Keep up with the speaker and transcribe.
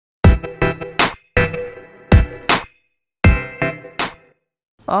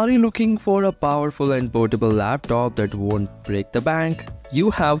Are you looking for a powerful and portable laptop that won't break the bank? You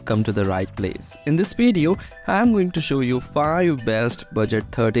have come to the right place. In this video, I am going to show you 5 best budget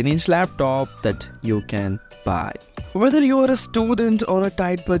 13-inch laptop that you can buy. Whether you are a student on a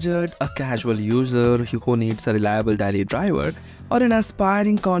tight budget, a casual user who needs a reliable daily driver, or an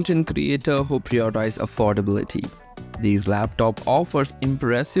aspiring content creator who prioritizes affordability, these laptop offers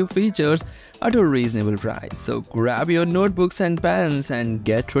impressive features at a reasonable price. So grab your notebooks and pens and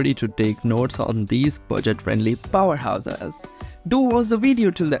get ready to take notes on these budget-friendly powerhouses. Do watch the video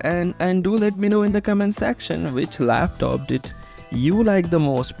till the end and do let me know in the comment section which laptop did you like the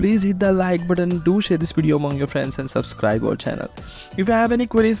most. Please hit the like button, do share this video among your friends and subscribe our channel. If you have any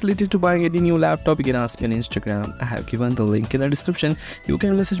queries related to buying any new laptop, you can ask me on Instagram. I have given the link in the description. You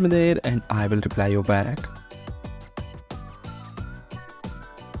can message me there and I will reply you back.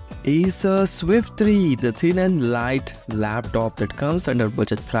 Acer Swift 3, the thin and light laptop that comes under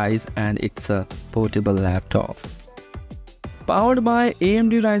budget price, and it's a portable laptop. Powered by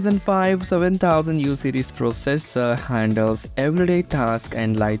AMD Ryzen 5 7000U series processor, handles everyday tasks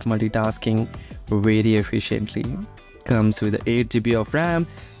and light multitasking very efficiently. Comes with 8GB of RAM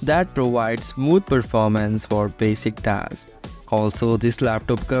that provides smooth performance for basic tasks. Also, this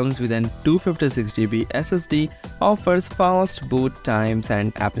laptop comes with an 256GB SSD, offers fast boot times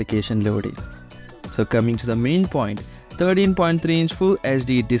and application loading. So coming to the main point, 13.3-inch Full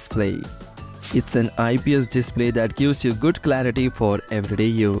HD display. It's an IPS display that gives you good clarity for everyday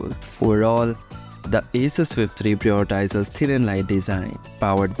use. Overall, the Acer Swift 3 prioritizes thin and light design,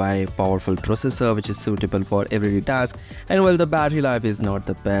 powered by a powerful processor which is suitable for everyday tasks, and while the battery life is not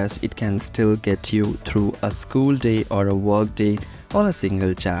the best, it can still get you through a school day or a work day on a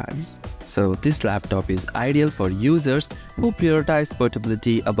single charge. So this laptop is ideal for users who prioritize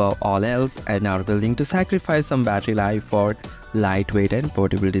portability above all else and are willing to sacrifice some battery life for lightweight and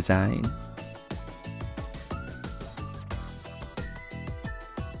portable design.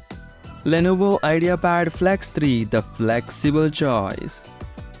 Lenovo IdeaPad Flex 3, the flexible choice.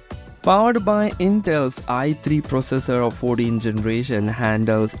 Powered by Intel's i3 processor of 14th generation,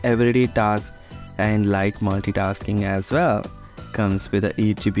 handles everyday tasks and light multitasking as well. Comes with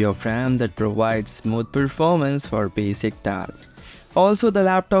 8GB of RAM that provides smooth performance for basic tasks. Also, the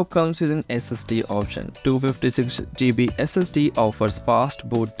laptop comes with an SSD option. 256GB SSD offers fast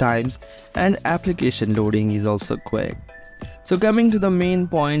boot times and application loading is also quick. So coming to the main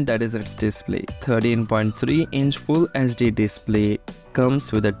point, that is its display. 13.3-inch Full HD display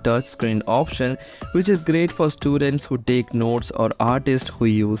comes with a touchscreen option which is great for students who take notes or artists who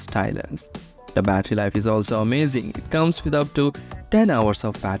use stylus. The battery life is also amazing. It comes with up to 10 hours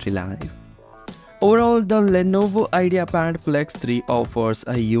of battery life. Overall, the Lenovo IdeaPad Flex 3 offers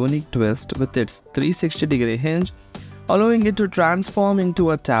a unique twist with its 360-degree hinge, allowing it to transform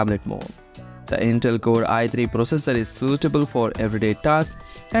into a tablet mode. The Intel Core i3 processor is suitable for everyday tasks,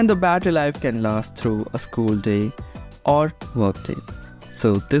 and the battery life can last through a school day or work day.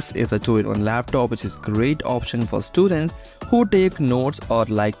 So this is a 2-in-1 laptop which is a great option for students who take notes or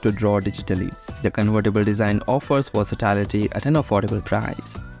like to draw digitally. The convertible design offers versatility at an affordable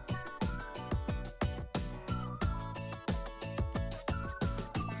price.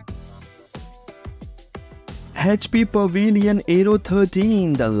 HP Pavilion Aero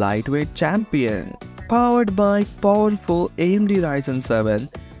 13, the lightweight champion. Powered by powerful AMD Ryzen 7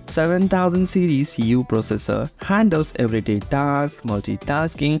 7000 series U processor, handles everyday tasks,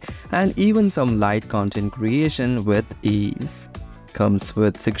 multitasking, and even some light content creation with ease. Comes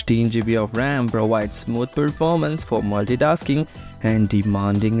with 16GB of RAM, provides smooth performance for multitasking and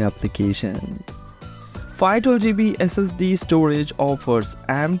demanding applications. 512GB SSD storage offers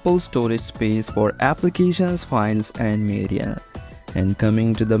ample storage space for applications, files, and media. And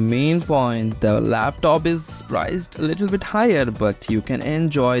coming to the main point, the laptop is priced a little bit higher, but you can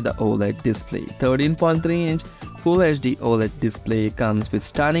enjoy the OLED display. 13.3-inch Full HD OLED display comes with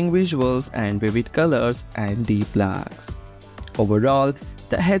stunning visuals and vivid colors and deep blacks. Overall,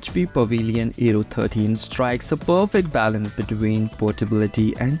 the HP Pavilion Aero 13 strikes a perfect balance between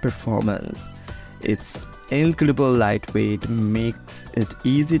portability and performance. Its incredible lightweight makes it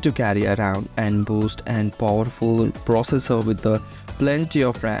easy to carry around, and boost and powerful processor with the plenty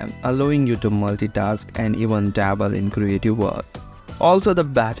of RAM, allowing you to multitask and even dabble in creative work. Also, the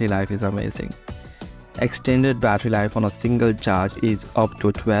battery life is amazing. Extended battery life on a single charge is up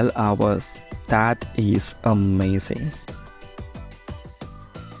to 12 hours. That is amazing.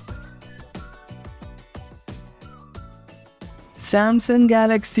 Samsung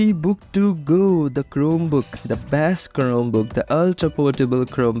Galaxy Book 2 Go, the Chromebook, the best Chromebook, the ultra portable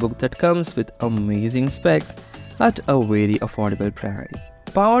Chromebook that comes with amazing specs at a very affordable price.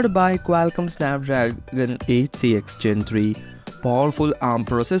 Powered by Qualcomm Snapdragon 8cx Gen 3 powerful ARM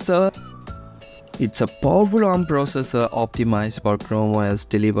processor. It's a powerful ARM processor optimized for Chrome OS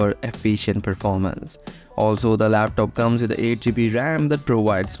deliver efficient performance. Also, the laptop comes with 8GB RAM that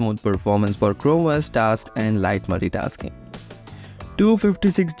provides smooth performance for Chrome OS tasks and light multitasking.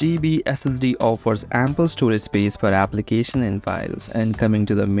 256GB SSD offers ample storage space for application and files. And coming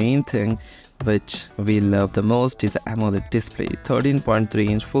to the main thing which we love the most is the AMOLED display.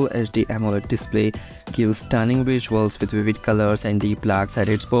 13.3-inch Full HD AMOLED display gives stunning visuals with vivid colors and deep blacks, and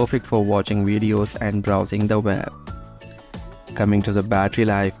it's perfect for watching videos and browsing the web. Coming to the battery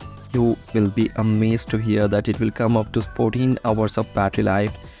life, you will be amazed to hear that it will come up to 14 hours of battery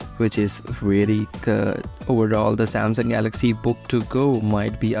life, which is very good. Overall, the Samsung Galaxy Book to Go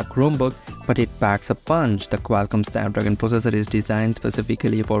might be a Chromebook, but it packs a punch. The Qualcomm Snapdragon processor is designed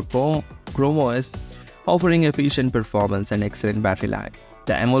specifically for Chrome OS, offering efficient performance and excellent battery life.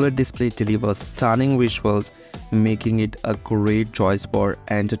 The AMOLED display delivers stunning visuals, making it a great choice for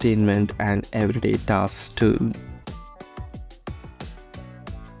entertainment and everyday tasks too.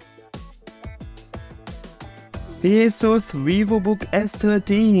 Asus VivoBook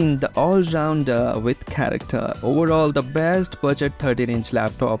S13, the all-rounder with character. Overall, the best budget 13-inch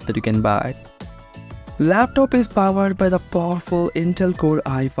laptop that you can buy. Laptop is powered by the powerful Intel Core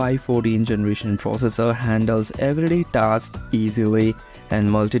i5 14th generation processor, handles everyday tasks easily, and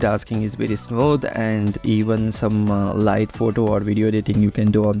multitasking is very smooth, and even some light photo or video editing you can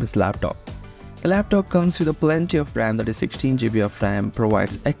do on this laptop. The laptop comes with a plenty of RAM, that is 16GB of RAM,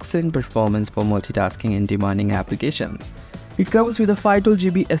 provides excellent performance for multitasking and demanding applications. It comes with a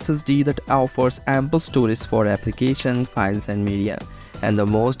 512GB SSD that offers ample storage for application, files and media. And the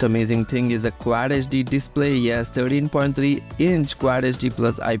most amazing thing is the Quad HD display. Yes, 13.3-inch Quad HD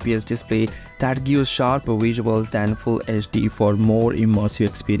plus IPS display that gives sharper visuals than Full HD for more immersive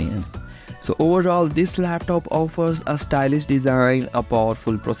experience. So overall, this laptop offers a stylish design, a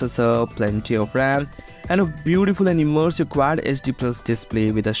powerful processor, plenty of RAM, and a beautiful and immersive Quad HD Plus display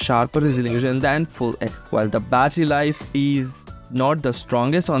with a sharper resolution than Full HD. While the battery life is not the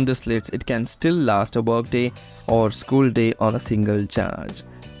strongest on this list, it can still last a workday or school day on a single charge.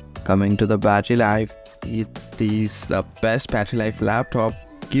 Coming to the battery life, it is the best battery life laptop,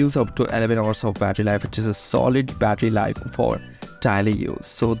 gives up to 11 hours of battery life, which is a solid battery life for daily use.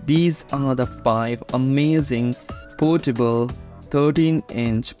 So these are the 5 amazing portable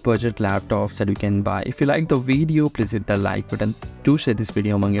 13-inch budget laptops that you can buy. If you like the video, please hit the like button. Do share this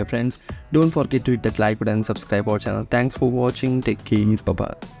video among your friends. Don't forget to hit that like button and subscribe our channel. Thanks for watching. Take care. Bye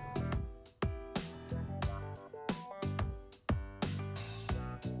bye.